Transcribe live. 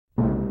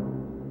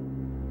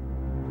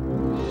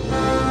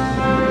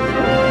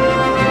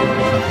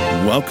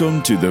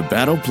Welcome to the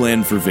Battle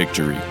Plan for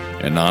Victory,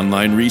 an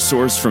online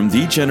resource from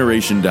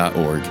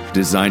thegeneration.org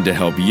designed to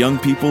help young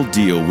people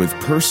deal with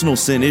personal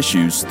sin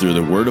issues through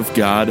the Word of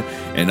God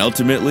and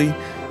ultimately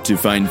to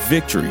find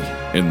victory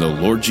in the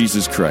Lord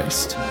Jesus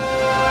Christ.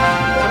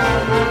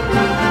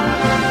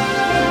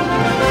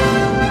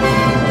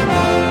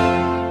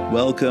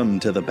 Welcome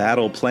to the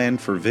Battle Plan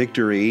for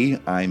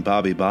Victory. I'm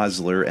Bobby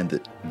Bosler,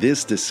 and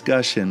this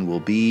discussion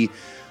will be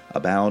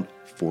about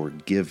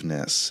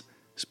forgiveness,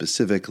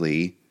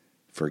 specifically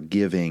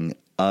forgiving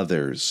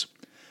others.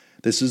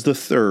 This is the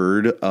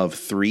third of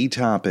three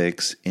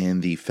topics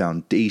in the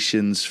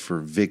Foundations for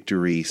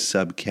Victory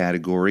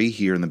subcategory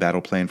here in the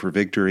Battle Plan for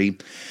Victory.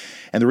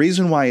 And the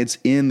reason why it's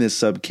in this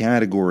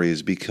subcategory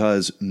is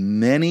because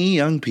many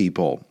young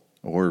people,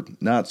 or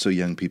not so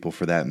young people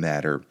for that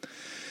matter,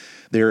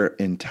 their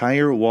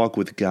entire walk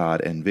with God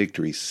and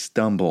victory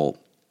stumble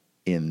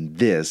in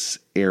this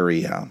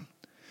area.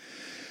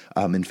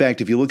 In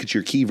fact, if you look at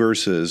your key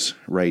verses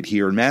right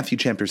here, in Matthew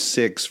chapter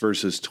 6,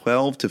 verses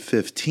 12 to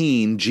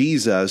 15,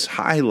 Jesus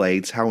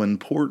highlights how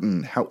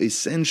important, how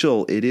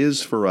essential it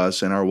is for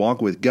us in our walk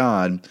with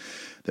God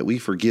that we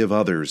forgive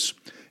others.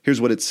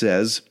 Here's what it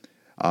says.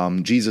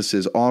 Jesus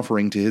is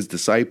offering to his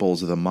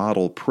disciples the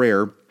model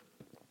prayer,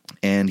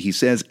 and he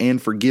says,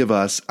 "And forgive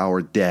us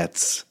our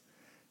debts,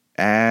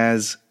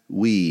 as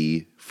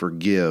we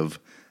forgive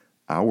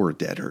our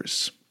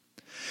debtors."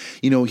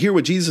 You know, here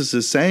what Jesus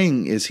is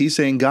saying is he's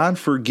saying, God,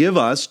 forgive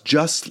us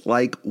just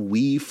like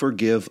we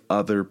forgive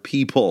other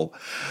people.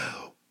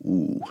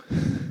 Ooh.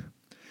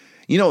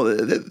 You know,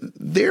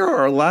 there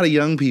are a lot of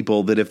young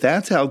people that if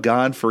that's how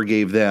God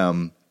forgave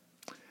them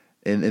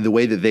and the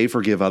way that they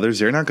forgive others,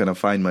 they're not going to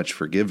find much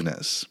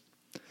forgiveness.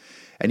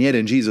 And yet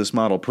in Jesus'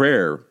 model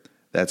prayer,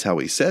 that's how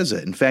he says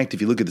it. In fact,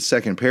 if you look at the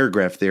second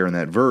paragraph there in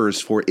that verse,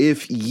 "For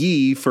if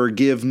ye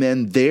forgive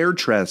men their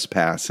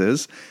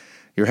trespasses,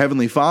 your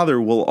heavenly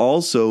Father will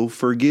also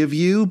forgive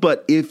you.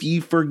 But if ye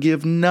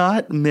forgive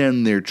not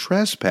men their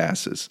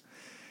trespasses,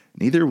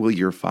 neither will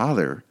your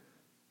Father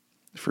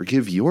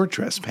forgive your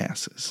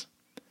trespasses."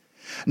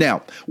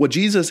 Now, what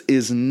Jesus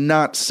is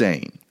not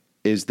saying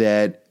is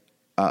that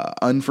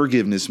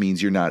unforgiveness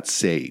means you're not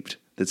saved.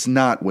 That's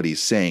not what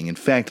he's saying. In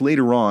fact,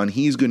 later on,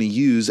 he's going to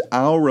use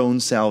our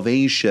own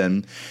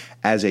salvation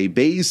as a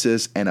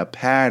basis and a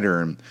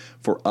pattern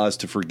for us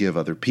to forgive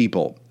other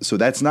people. So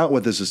that's not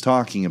what this is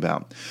talking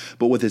about.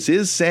 But what this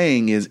is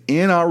saying is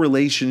in our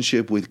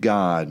relationship with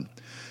God,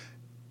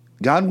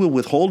 God will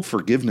withhold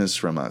forgiveness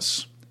from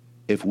us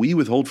if we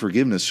withhold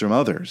forgiveness from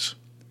others.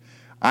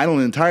 I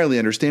don't entirely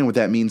understand what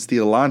that means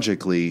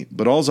theologically,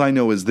 but all I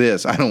know is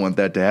this: I don't want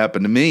that to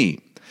happen to me.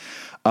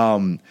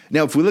 Now,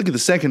 if we look at the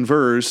second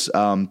verse,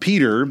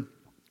 Peter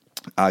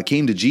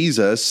came to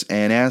Jesus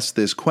and asked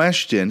this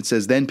question. It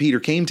says, "Then Peter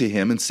came to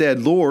him and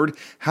said, Lord,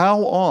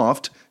 how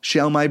oft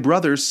shall my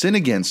brother sin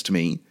against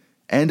me,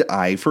 and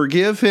I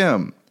forgive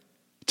him?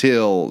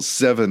 Till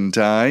 7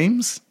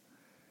 times?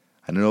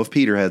 I don't know if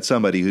Peter had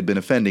somebody who'd been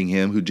offending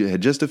him, who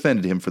had just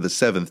offended him for the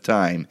 7th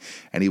time,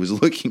 and he was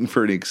looking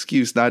for an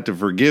excuse not to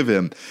forgive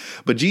him.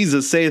 But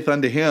Jesus saith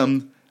unto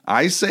him,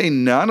 I say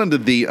not unto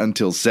thee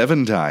until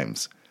 7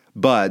 times,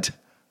 but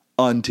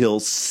until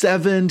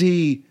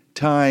 70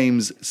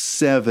 times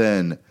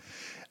 7.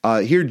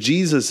 Here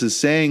Jesus is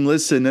saying,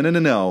 listen,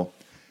 no.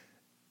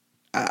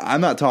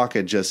 I'm not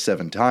talking just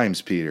 7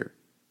 times, Peter.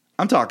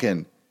 I'm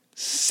talking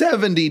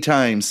 70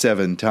 times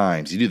 7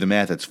 times. You do the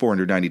math, that's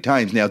 490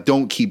 times. Now,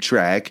 don't keep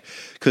track,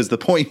 because the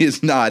point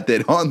is not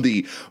that on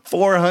the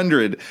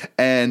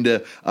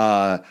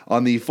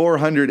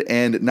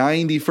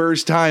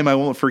 491st time I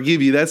won't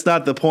forgive you. That's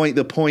not the point.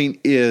 The point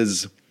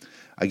is,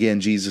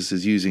 again, Jesus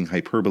is using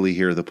hyperbole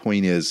here. The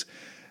point is,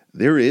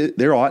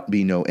 there ought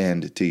be no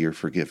end to your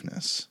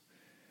forgiveness.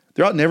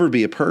 There ought never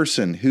be a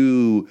person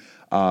who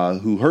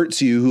hurts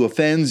you, who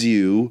offends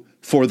you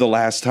for the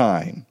last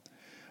time.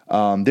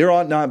 There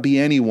ought not be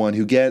anyone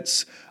who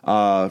gets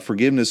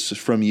forgiveness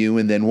from you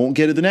and then won't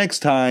get it the next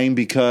time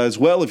because,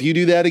 well, if you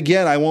do that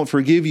again, I won't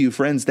forgive you.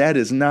 Friends, that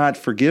is not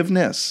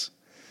forgiveness.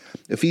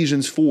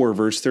 Ephesians 4,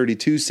 verse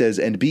 32 says,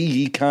 "And be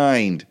ye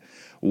kind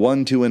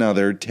one to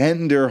another,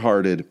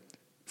 tender-hearted,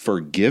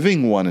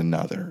 forgiving one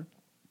another,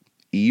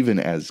 even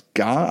as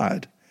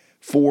God,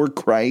 for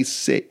Christ's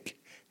sake,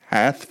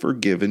 hath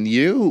forgiven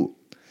you."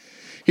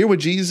 Here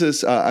what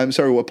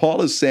what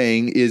Paul is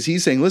saying is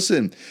he's saying,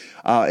 listen,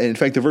 in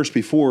fact, the verse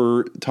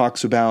before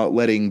talks about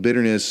letting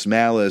bitterness,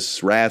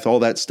 malice, wrath, all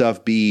that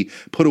stuff be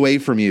put away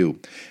from you.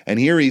 And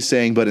here he's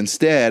saying, but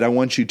instead, I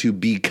want you to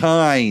be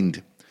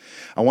kind.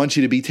 I want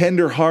you to be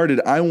tender-hearted.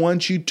 I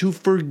want you to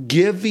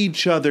forgive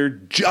each other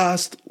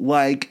just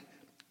like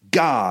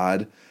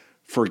God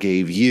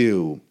forgave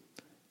you.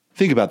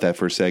 Think about that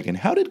for a second.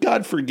 How did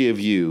God forgive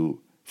you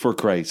for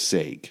Christ's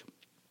sake?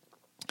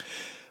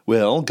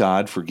 Well,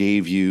 God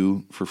forgave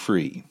you for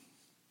free.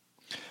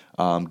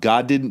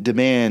 God didn't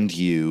demand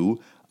you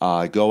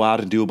go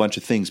out and do a bunch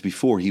of things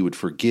before he would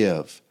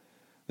forgive.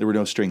 There were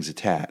no strings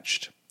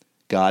attached.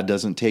 God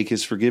doesn't take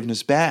his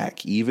forgiveness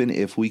back, even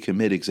if we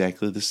commit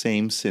exactly the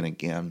same sin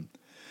again.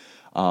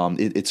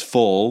 It's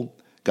full.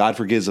 God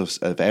forgives us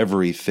of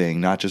everything,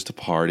 not just a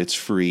part. It's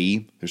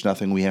free. There's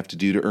nothing we have to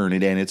do to earn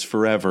it, and it's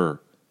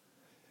forever.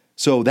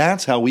 So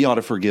that's how we ought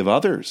to forgive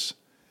others.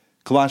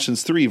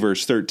 Colossians 3,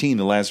 verse 13,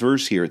 the last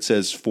verse here, it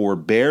says,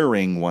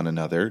 forbearing one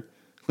another,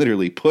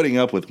 literally putting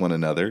up with one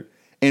another,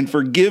 and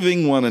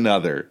forgiving one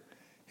another.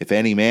 If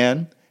any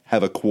man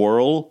have a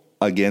quarrel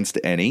against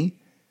any,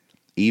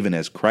 even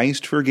as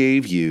Christ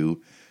forgave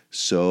you,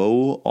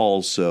 so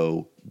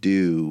also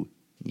do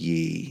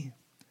ye.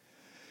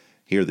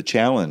 Here the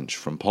challenge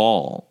from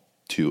Paul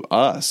to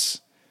us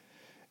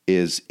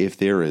is, if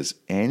there is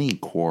any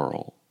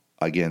quarrel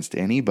against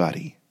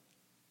anybody,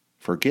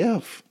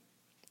 forgive.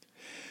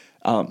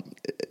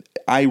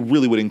 I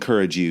really would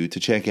encourage you to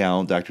check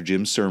out Dr.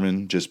 Jim's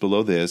sermon just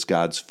below this,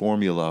 God's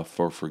Formula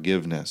for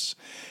Forgiveness.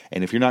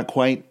 And if you're not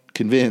quite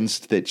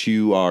convinced that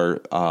you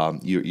are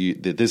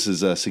that this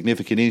is a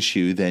significant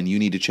issue, then you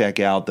need to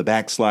check out The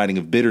Backsliding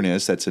of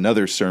Bitterness. That's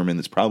another sermon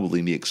that's probably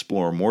in the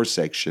Explore More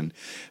section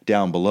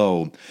down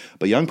below.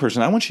 But young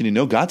person, I want you to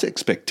know God's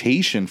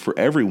expectation for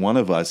every one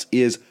of us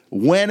is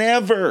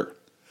whenever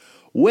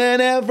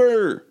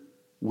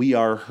we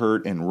are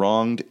hurt and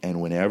wronged, and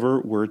whenever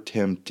we're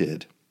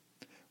tempted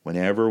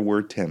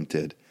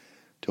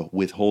to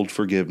withhold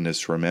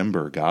forgiveness,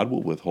 remember, God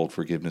will withhold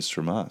forgiveness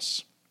from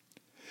us.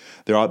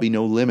 There ought to be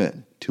no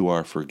limit to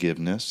our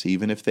forgiveness,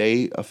 even if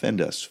they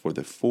offend us for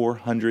the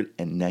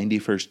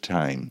 491st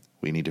time.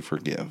 We need to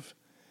forgive.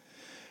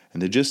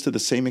 And just to the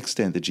same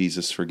extent that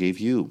Jesus forgave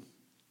you.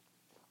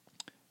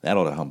 That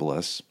ought to humble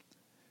us.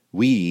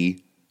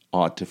 We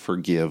ought to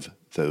forgive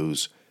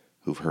those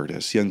who've hurt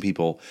us. Young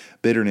people,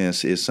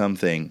 bitterness is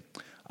something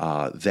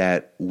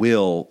that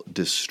will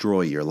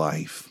destroy your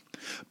life.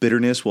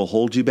 Bitterness will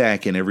hold you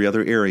back in every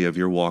other area of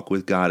your walk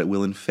with God. It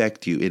will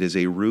infect you. It is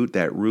a root.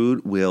 That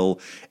root will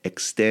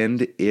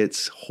extend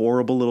its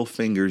horrible little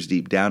fingers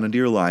deep down into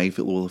your life.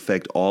 It will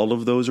affect all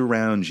of those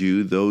around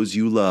you, those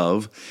you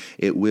love.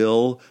 It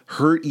will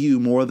hurt you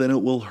more than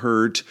it will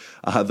hurt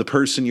the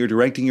person you're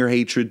directing your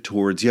hatred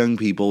towards. Young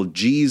people,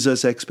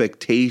 Jesus'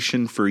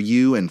 expectation for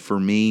you and for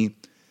me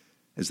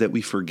is that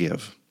we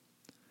forgive.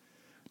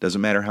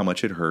 Doesn't matter how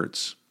much it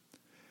hurts.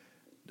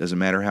 Doesn't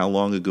matter how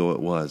long ago it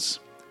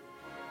was.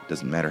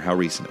 Doesn't matter how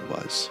recent it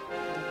was.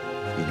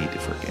 You need to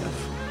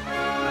forgive.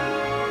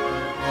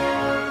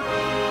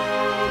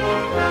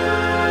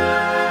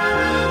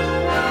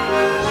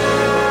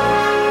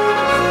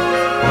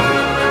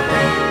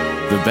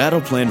 The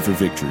Battle Plan for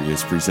Victory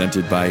is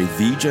presented by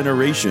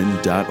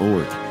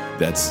thegeneration.org.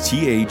 That's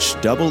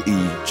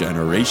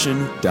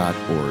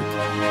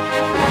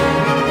THEEgeneration.org.